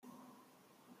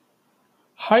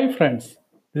Hi friends,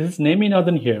 this is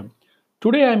Neminathan here.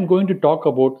 Today I am going to talk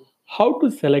about how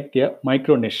to select a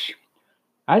micro niche.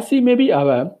 As you may be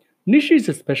aware, niche is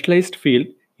a specialized field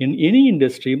in any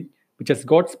industry which has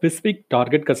got specific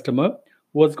target customer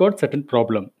who has got certain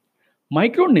problem.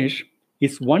 Micro niche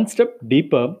is one step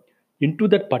deeper into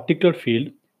that particular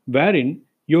field wherein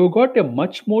you have got a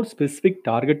much more specific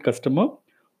target customer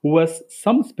who has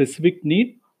some specific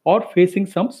need or facing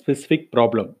some specific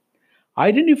problem.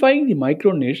 Identifying the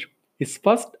micro niche is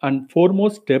first and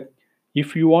foremost step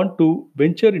if you want to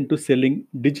venture into selling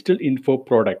digital info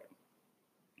product.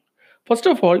 First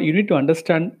of all, you need to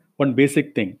understand one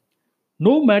basic thing.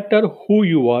 No matter who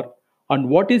you are and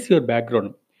what is your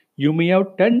background, you may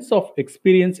have tons of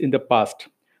experience in the past.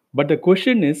 But the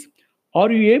question is, are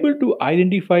you able to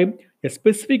identify a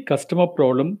specific customer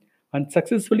problem and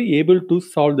successfully able to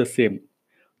solve the same?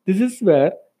 This is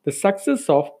where the success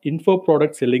of info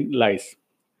product selling lies.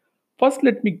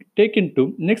 Let me take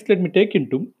into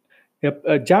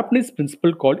a Japanese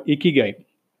principle called ikigai,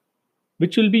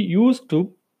 which will be used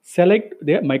to select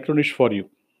their micro niche for you.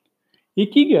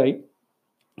 Ikigai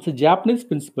is a Japanese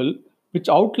principle which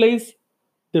outlines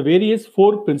the various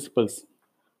four principles.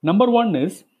 Number one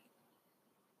is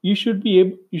you should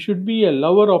be a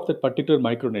lover of that particular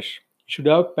micro niche. You should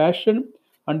have passion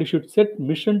and you should set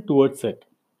mission towards it.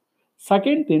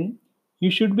 Second thing, you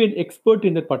should be an expert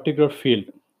in that particular field.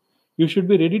 You should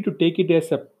be ready to take it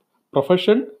as a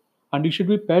profession and you should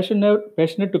be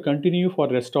passionate to continue for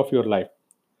the rest of your life.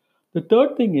 The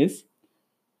third thing is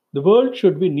the world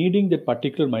should be needing that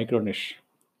particular micro niche.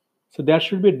 So there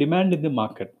should be a demand in the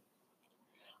market.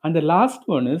 And the last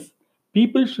one is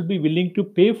people should be willing to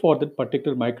pay for that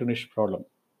particular micro niche problem.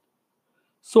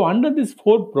 So under these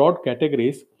four broad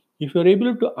categories, if you're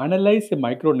able to analyze a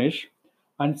micro niche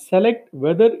and select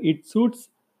whether it suits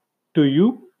to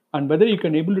you and whether you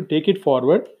can able to take it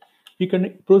forward, you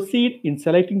can proceed in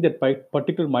selecting that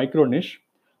particular micro niche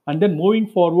and then moving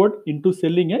forward into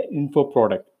selling an info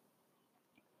product.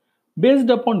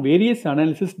 Based upon various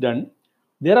analysis done,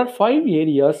 there are five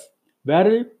areas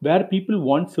where people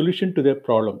want solution to their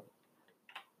problem.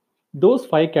 Those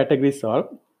five categories are: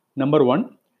 number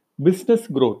one, business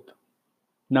growth;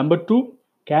 number two,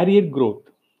 career growth;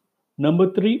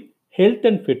 number three, health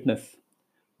and fitness;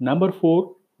 number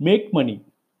four, make money;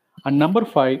 and number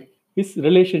five is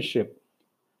relationship.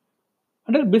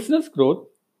 Under business growth,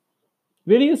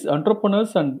 various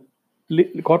entrepreneurs and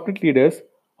corporate leaders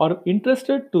are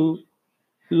interested to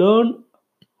learn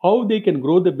how they can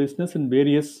grow the business in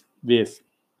various ways.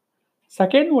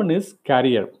 Second one is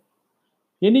career.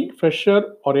 Any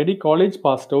fresher or any college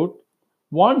passed out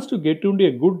wants to get into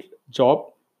a good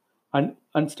job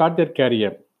and start their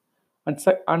career.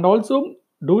 And also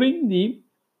during the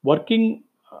working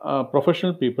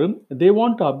professional people, they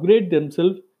want to upgrade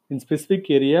themselves in specific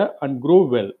area and grow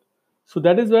well. So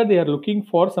that is where they are looking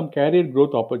for some career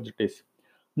growth opportunities.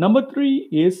 Number three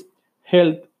is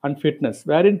health and fitness,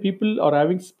 wherein people are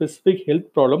having specific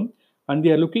health problem and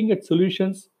they are looking at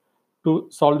solutions to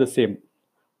solve the same.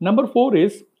 Number four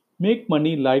is make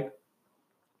money, like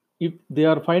if they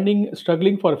are finding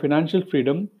struggling for financial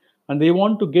freedom and they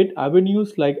want to get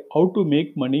avenues like how to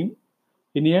make money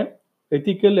in a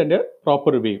ethical and a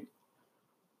proper way.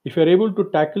 If you are able to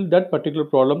tackle that particular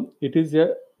problem, it is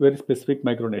a very specific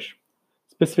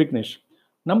niche.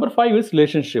 Number five is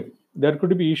relationship. There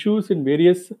could be issues in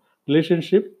various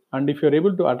relationship, and if you are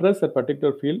able to address that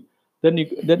particular field, then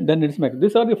it's macro.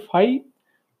 These are the five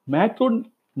macro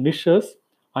niches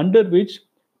under which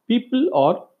people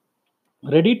are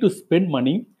ready to spend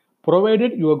money,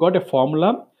 provided you have got a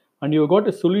formula and you have got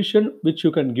a solution which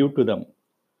you can give to them.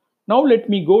 Now let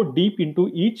me go deep into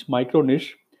each micro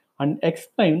niche and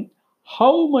explain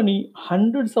how many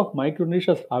hundreds of micro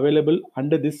niches are available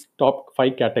under these top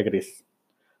five categories.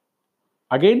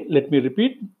 Again, let me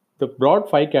repeat, the broad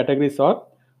five categories are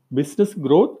business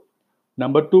growth,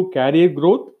 number two, career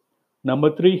growth,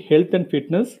 number three, health and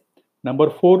fitness, number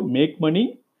four, make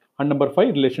money, and number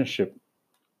five, relationship.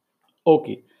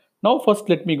 Okay, now first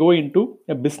let me go into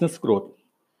a business growth.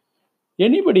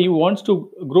 Anybody who wants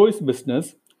to grow his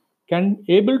business can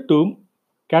able to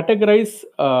categorize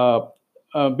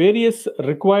various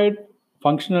required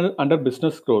functional under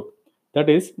business growth. That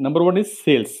is, number one is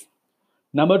sales,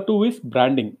 number two is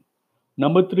branding,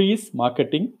 number three is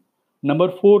marketing, number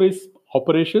four is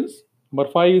operations, number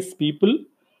five is people,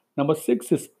 number six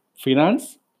is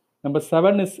finance, number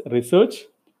seven is research,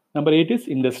 number eight is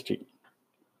industry.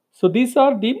 So these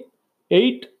are the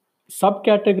eight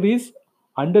subcategories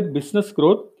under business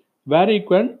growth where you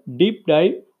can deep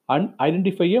dive and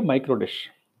identify a micro niche.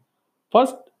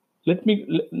 First, let me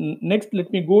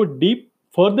go deep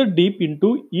further deep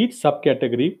into each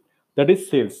subcategory, that is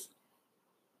sales.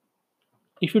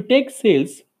 If you take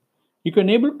sales, you can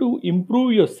able to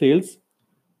improve your sales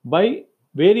by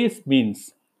various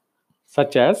means,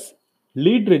 such as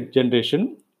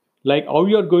generation, like how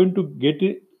you are going to get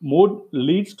more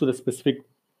leads to the specific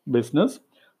business.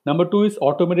 Number two is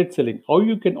automated selling, how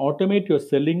you can automate your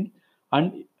selling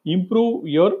and improve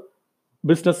your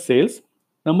business sales.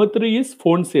 Number three is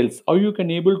phone sales, how you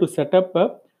can able to set up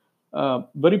a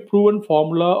very proven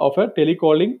formula of a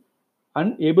telecalling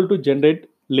and able to generate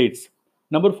leads.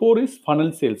 Number four is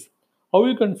funnel sales, how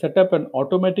you can set up an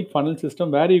automatic funnel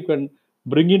system where you can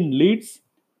bring in leads,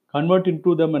 convert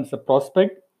into them as a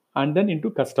prospect, and then into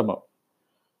customer.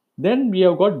 Then we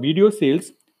have got video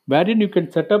sales, wherein you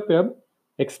can set up a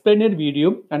explainer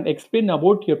video and explain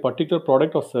about your particular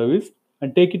product or service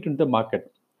and take it into the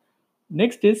market.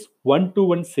 Next is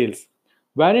one-to-one sales,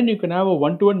 wherein you can have a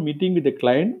one-to-one meeting with the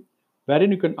client,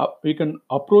 wherein you can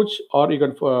approach or you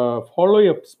can follow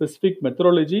a specific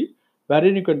methodology,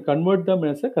 wherein you can convert them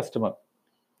as a customer.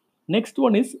 Next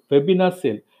one is webinar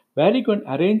sale, where you can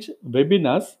arrange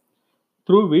webinars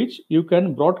through which you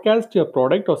can broadcast your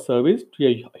product or service to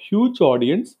a huge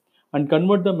audience and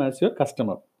convert them as your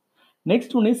customer.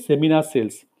 Next one is seminar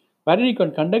sales, wherein you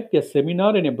can conduct a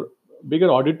seminar in a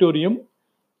bigger auditorium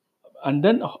and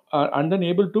then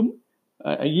able to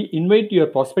invite your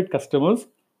prospect customers,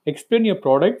 explain your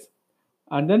products,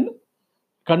 and then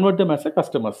convert them as a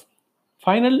customers.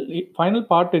 Final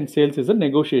part in sales is a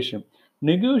negotiation.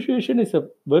 Negotiation is a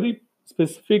very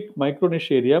specific micro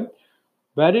niche area,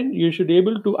 wherein you should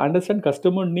able to understand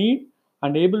customer need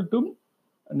and able to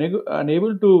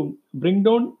bring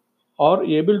down or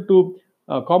able to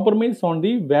compromise on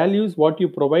the values what you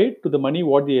provide to the money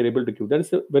what they are able to give. That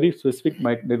is a very specific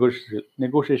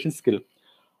negotiation skill.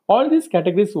 All these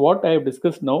categories what I have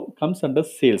discussed now comes under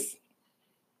sales.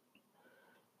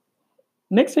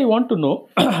 Next I want to know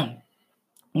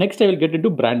next I will get into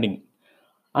branding.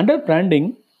 Under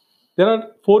branding, there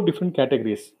are four different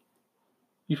categories.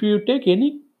 If you take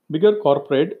any bigger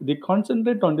corporate, they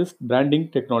concentrate on this branding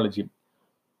technology,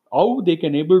 how they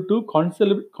can able to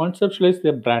conceptualize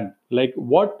their brand, like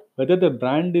what whether the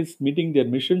brand is meeting their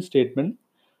mission statement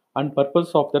and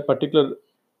purpose of that particular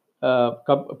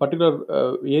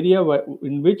area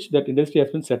in which that industry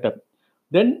has been set up.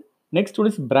 Then next one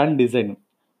is brand design,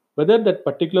 whether that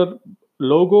particular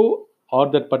logo or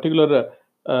that particular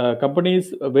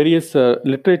company's various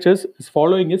literatures is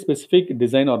following a specific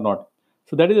design or not.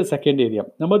 So that is the second area.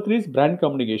 Number three is brand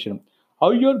communication,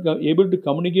 how you are able to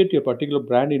communicate your particular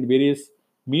brand in various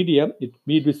media, it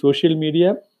be it be social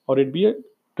media or it be a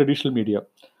traditional media.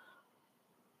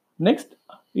 Next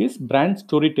is brand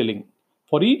storytelling.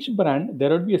 For each brand,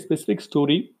 there will be a specific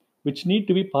story which need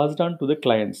to be passed on to the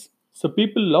clients. So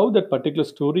people love that particular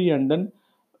story and then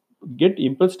get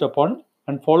impressed upon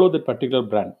and follow that particular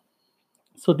brand.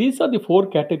 So these are the four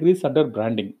categories under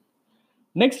branding.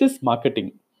 Next is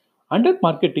marketing. Under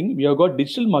marketing, we have got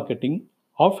digital marketing,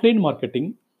 offline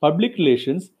marketing, public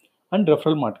relations, and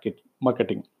referral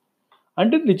marketing.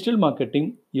 Under digital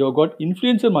marketing, you have got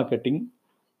influencer marketing,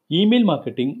 email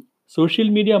marketing, social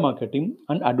media marketing,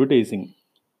 and advertising.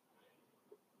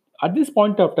 At this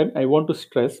point of time, I want to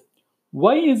stress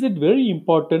why is it very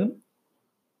important,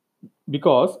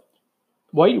 because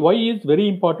why is very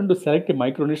important to select a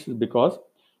micro niche is because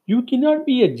you cannot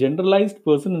be a generalized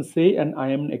person and say and I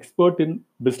am an expert in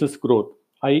business growth,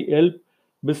 I help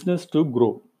business to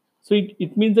grow. So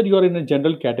it means that you are in a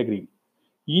general category.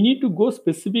 You need to go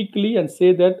specifically and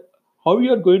say that how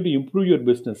you are going to improve your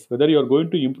business, whether you are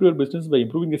going to improve your business by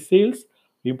improving the sales,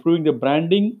 improving the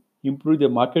branding, improve the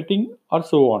marketing, or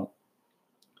so on.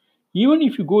 Even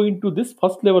if you go into this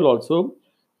first level also,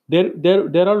 there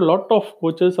are a lot of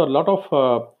coaches or a lot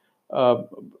of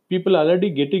people already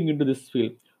getting into this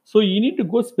field. So you need to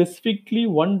go specifically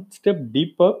one step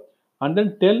deeper and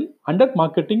then tell under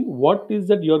marketing what is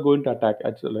that you are going to attack.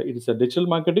 Actually, it is a digital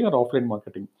marketing or offline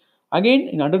marketing. Again,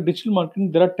 in under digital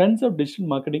marketing, there are tons of digital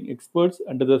marketing experts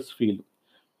under this field.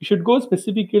 You should go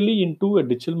specifically into a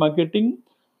digital marketing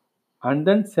and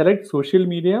then select social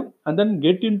media and then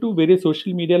get into various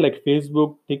social media like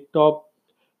Facebook, TikTok,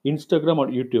 Instagram, or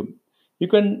YouTube. You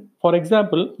can, for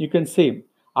example, you can say,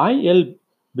 I help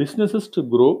businesses to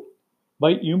grow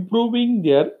by improving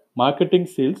their marketing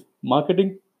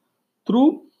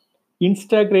through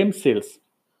Instagram sales.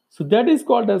 So that is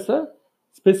called as a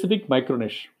specific micro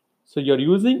niche. So you're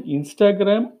using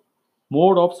Instagram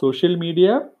mode of social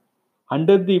media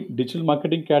under the digital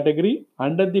marketing category,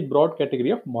 under the broad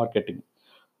category of marketing.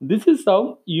 This is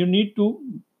how you need to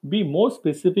be more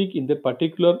specific in the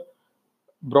particular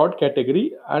broad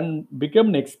category and become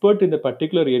an expert in the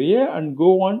particular area and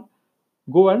go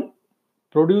and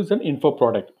produce an info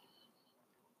product.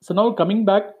 So now coming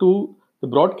back to the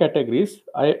broad categories,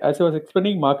 as I was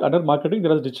explaining, under marketing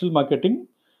there is digital marketing,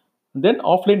 then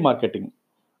offline marketing.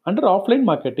 Under offline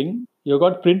marketing, you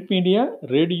got print media,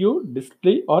 radio,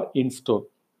 display, or in-store.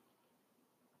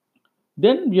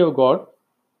 Then we have got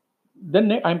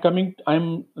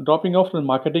I'm dropping off from the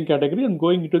marketing category and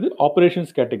going into the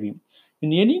operations category.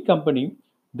 In any company,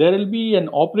 there will be an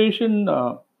operation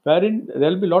wherein there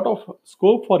will be a lot of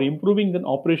scope for improving the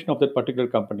operation of that particular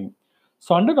company.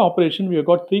 So under the operation, we have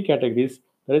got three categories.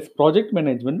 There is project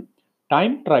management,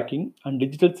 time tracking, and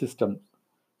digital systems.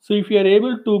 So if you are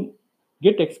able to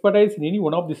get expertise in any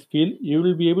one of this field, you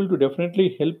will be able to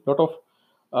definitely help a lot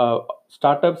of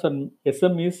startups and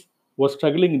SMEs who are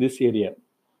struggling in this area.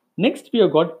 Next, we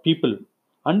have got people.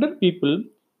 Under people,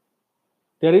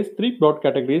 there is three broad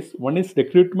categories. One is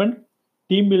recruitment,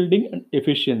 team building, and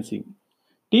efficiency.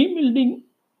 Team building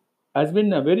has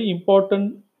been a very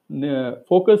important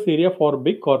focus area for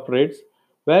big corporates,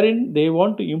 wherein they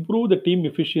want to improve the team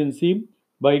efficiency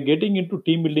by getting into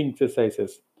team building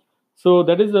exercises. So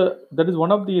that is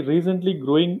one of the recently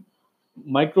growing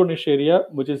micro niche area,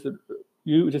 which is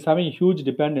having a huge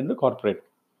demand in the corporate.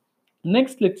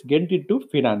 Next, let's get into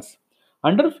finance.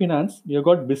 Under finance, we have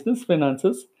got business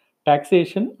finances,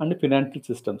 taxation, and financial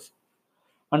systems.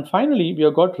 And finally, we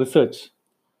have got research.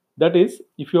 That is,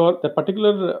 if your the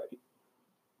particular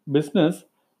business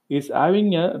is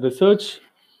having a research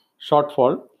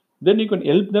shortfall, then you can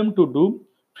help them to do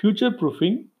future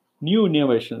proofing, new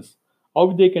innovations,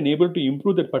 how they can able to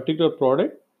improve that particular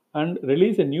product and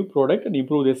release a new product and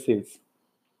improve their sales.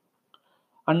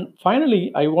 And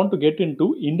finally, I want to get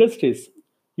into industries.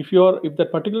 If that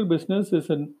particular business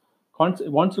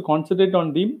wants to concentrate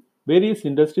on the various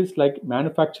industries like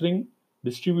manufacturing,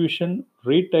 distribution,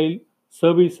 retail,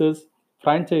 services,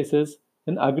 franchises,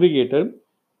 and aggregator,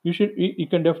 you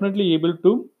can definitely able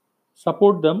to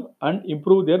support them and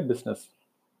improve their business.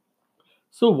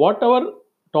 So whatever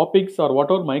topics or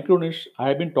whatever micro niche I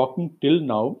have been talking till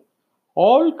now,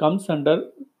 all comes under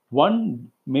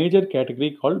one major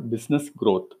category called business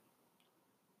growth.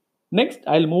 Next,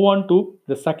 I'll move on to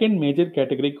the second major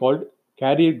category called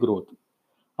career growth.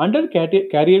 Under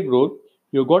career growth,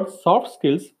 you got soft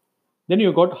skills, then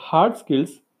you got hard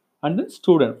skills, and then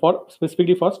student for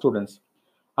specifically for students.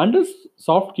 Under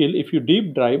soft skill, if you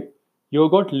deep dive, you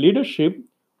got leadership,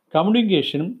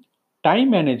 communication, time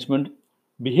management,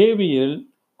 behavioral,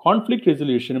 conflict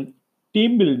resolution,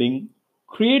 team building,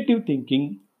 creative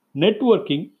thinking,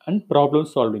 networking, and problem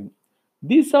solving.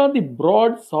 These are the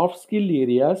broad soft skill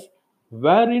areas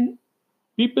wherein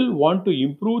people want to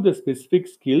improve the specific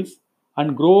skills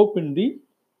and grow up in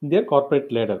their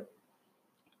corporate ladder.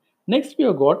 Next, we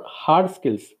have got hard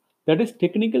skills, that is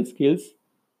technical skills,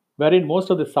 wherein most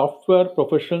of the software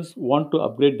professionals want to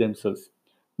upgrade themselves.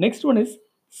 Next one is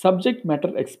subject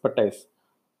matter expertise.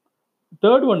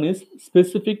 Third one is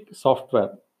specific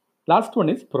software. Last one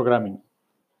is programming.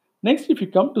 Next, if you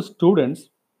come to students,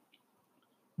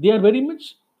 they are very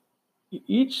much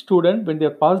each student when they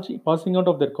are passing out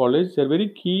of their college, they are very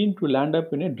keen to land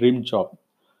up in a dream job.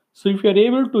 So if you are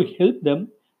able to help them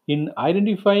in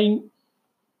identifying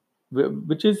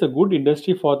which is a good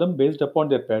industry for them based upon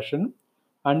their passion,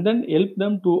 and then help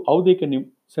them to how they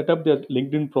can set up their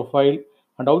LinkedIn profile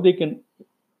and how they can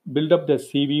build up their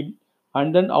CV,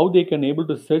 and then how they can able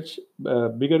to search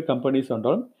bigger companies and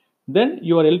all, then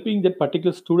you are helping that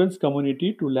particular students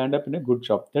community to land up in a good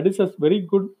job. That is a very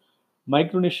good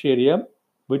micro niche area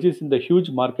which is in the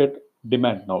huge market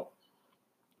demand now.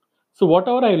 So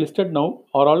whatever I listed now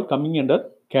are all coming under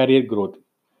career growth.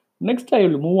 Next, I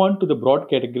will move on to the broad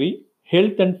category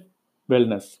health and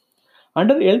wellness.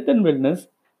 Under health and wellness,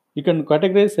 you can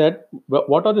categorize that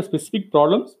what are the specific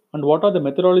problems and what are the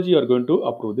methodology you are going to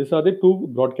approve. These are the two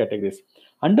broad categories.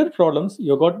 Under problems,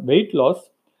 you got weight loss,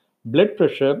 blood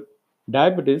pressure,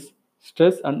 diabetes,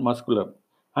 stress, and muscular.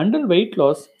 Under weight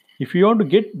loss, if you want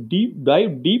to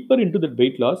dive deeper into the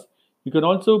weight loss, you can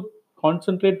also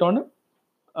concentrate on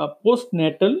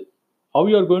postnatal, how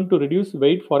you are going to reduce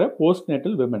weight for a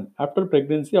postnatal women after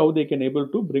pregnancy, how they can able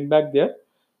to bring back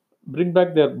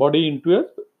their body into a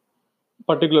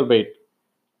particular weight.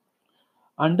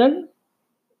 And then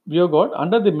we have got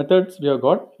under the methods, we have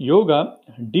got yoga,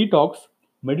 detox,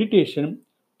 meditation,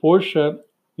 posture,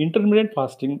 intermittent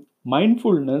fasting,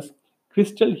 mindfulness,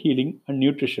 crystal healing, and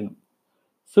nutrition.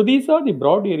 So these are the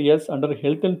broad areas under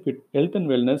health and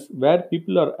wellness where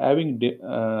people are having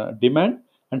demand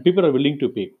and people are willing to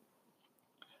pay.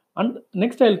 And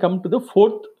next, I'll come to the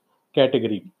fourth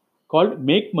category called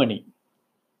make money.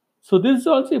 So this is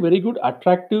also a very good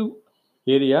attractive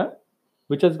area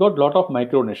which has got lot of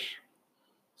micro niche.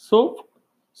 So,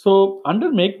 so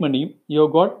under Make Money,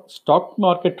 you've got stock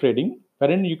market trading,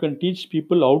 wherein you can teach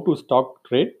people how to stock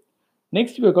trade.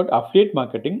 Next, we've got affiliate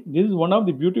marketing. This is one of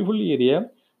the beautiful area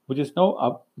which is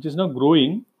now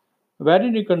growing,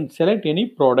 wherein you can select any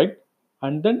product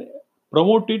and then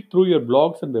promote it through your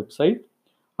blogs and website,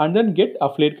 and then get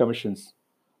affiliate commissions.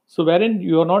 So, wherein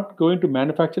you are not going to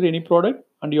manufacture any product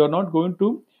and you are not going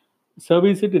to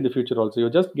service it in the future also. You're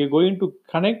just going to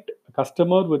connect a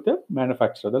customer with a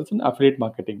manufacturer. That's an affiliate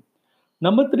marketing.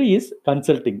 Number three is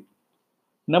consulting.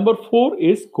 Number four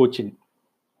is coaching,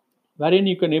 wherein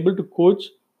you can able to coach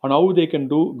on how they can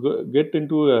get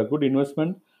into a good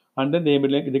investment, and then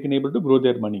they can able to grow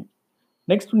their money.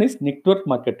 Next one is network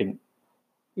marketing.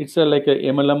 It's like a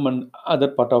MLM and other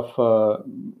part of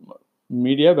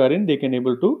media wherein they can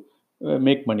able to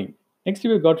make money. Next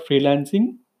we've got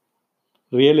freelancing,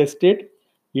 real estate,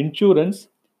 insurance,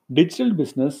 digital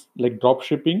business like drop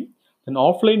shipping, then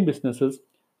offline businesses,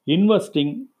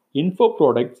 investing, info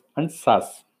products, and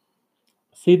SaaS.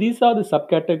 See, these are the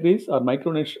subcategories or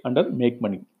micro niche under Make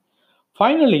Money.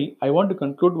 Finally, I want to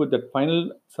conclude with the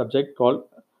final subject called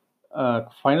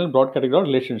final broad category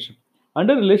relationship.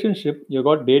 Under relationship, you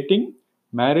got dating,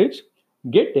 marriage,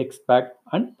 get expat,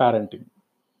 and parenting.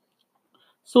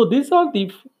 So these are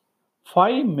the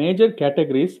five major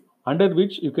categories under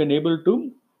which you can able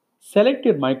to select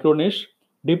your micro niche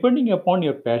depending upon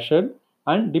your passion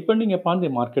and depending upon the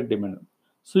market demand.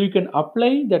 So you can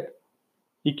apply that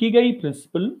ikigai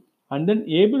principle and then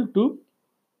able to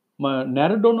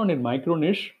narrow down on a micro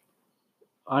niche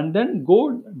and then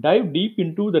go dive deep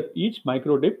into that each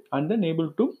micro dip and then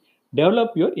able to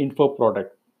develop your info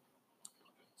product.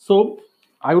 So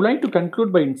I would like to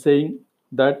conclude by saying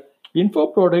that info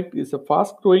product is a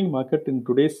fast growing market in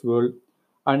today's world,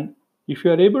 and if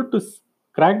you are able to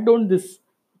crack down this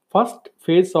first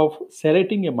phase of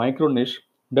selecting a micro niche,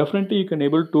 definitely you can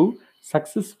able to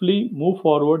successfully move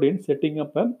forward in setting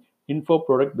up an info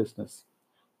product business.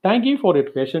 Thank you for your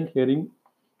patient hearing.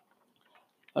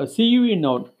 See you in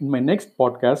my next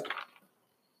podcast.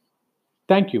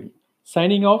 Thank you.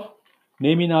 Signing off,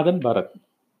 Neminathan Bharat.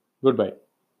 Goodbye.